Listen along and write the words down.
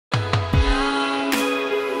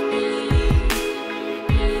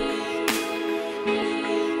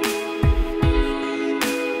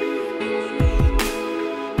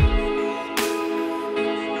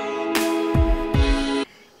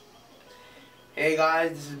Hey guys,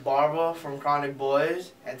 this is Barbara from Chronic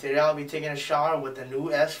Boys, and today I'll be taking a shower with the new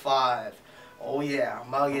S5. Oh yeah, I'm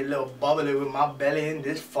about to get a little bubbly with my belly in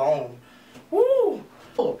this phone. Woo!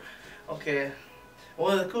 Oh, okay,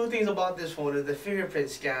 one of the cool things about this phone is the fingerprint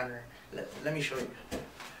scanner. Let me show you.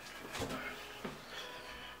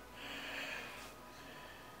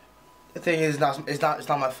 The thing is, it's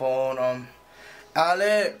not my phone.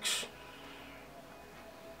 Alex.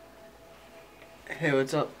 Hey,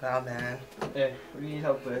 what's up? Nah, man. Hey, what do you need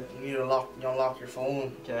help with? You need to unlock your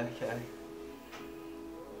phone.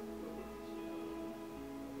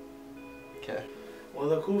 Okay. Well,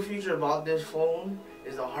 the cool feature about this phone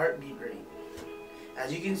is the heartbeat rate.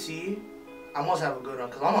 As you can see, I must have a good one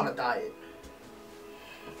because I'm on a diet.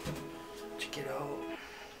 Check it out.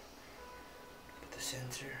 Put the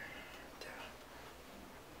sensor down.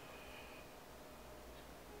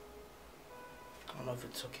 I don't know if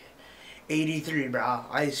it's okay. 83, bro.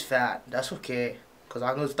 Ice fat. That's okay. Because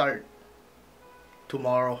I'm going to start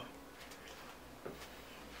tomorrow.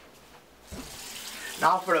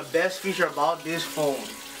 Now for the best feature about this phone.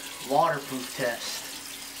 Waterproof test.